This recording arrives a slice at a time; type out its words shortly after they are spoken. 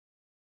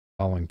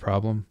following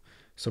problem.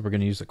 So we're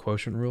going to use the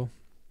quotient rule.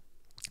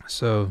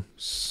 So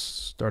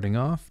starting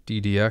off,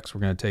 d dx,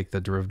 we're going to take the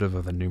derivative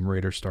of the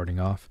numerator starting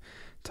off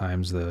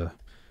times the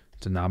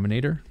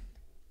denominator.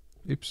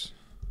 Oops.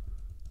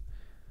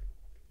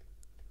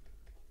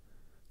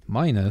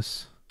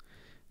 Minus,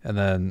 and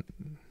then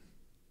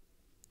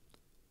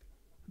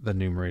the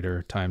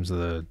numerator times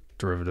the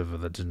derivative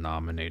of the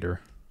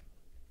denominator.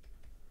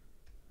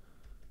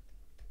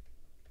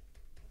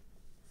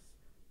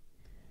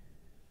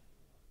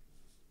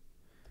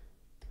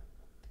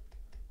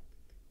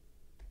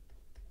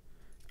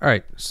 All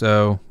right,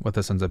 so what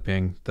this ends up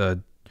being,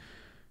 the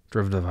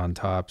derivative on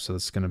top, so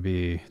it's going to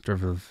be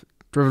derivative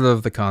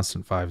of the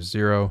constant 5 is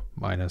 0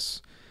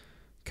 minus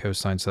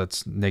cosine, so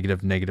that's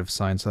negative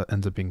sign, so that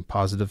ends up being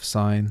positive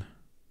sine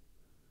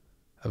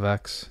of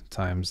x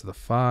times the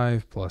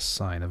 5 plus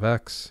sine of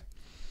x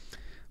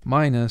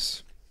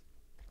minus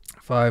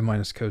 5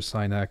 minus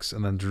cosine x,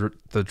 and then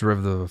the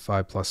derivative of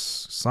 5 plus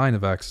sine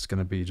of x is going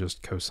to be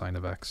just cosine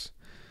of x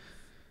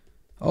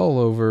all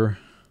over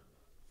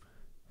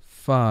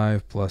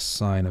 5 plus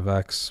sine of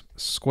x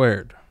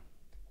squared.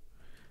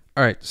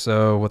 All right,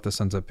 so what this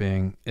ends up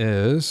being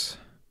is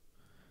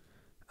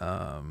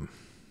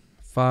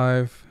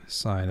 5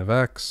 sine of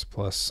x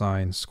plus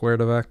sine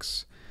squared of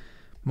x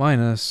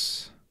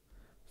minus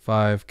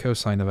 5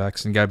 cosine of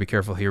x. And you got to be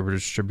careful here, we're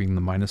distributing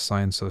the minus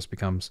sign, so this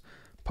becomes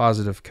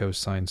positive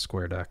cosine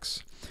squared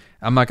x.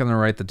 I'm not going to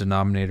write the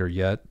denominator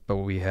yet, but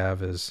what we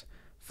have is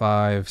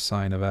 5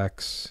 sine of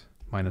x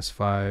minus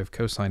 5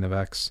 cosine of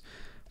x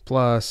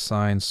plus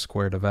sine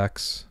squared of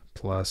x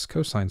plus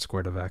cosine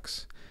squared of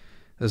x.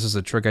 This is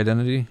a trig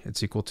identity.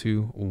 It's equal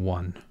to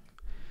 1.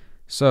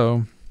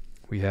 So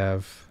we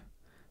have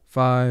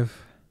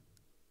 5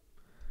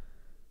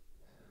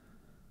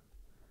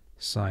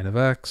 sine of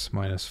x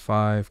minus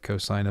 5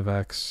 cosine of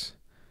x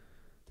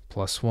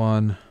plus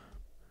 1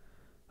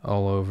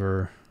 all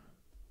over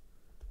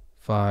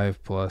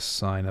 5 plus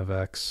sine of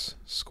x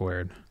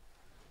squared.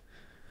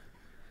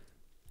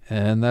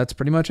 And that's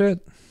pretty much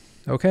it.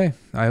 Okay,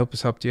 I hope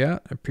this helped you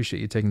out. I appreciate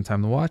you taking the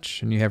time to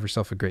watch, and you have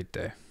yourself a great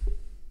day.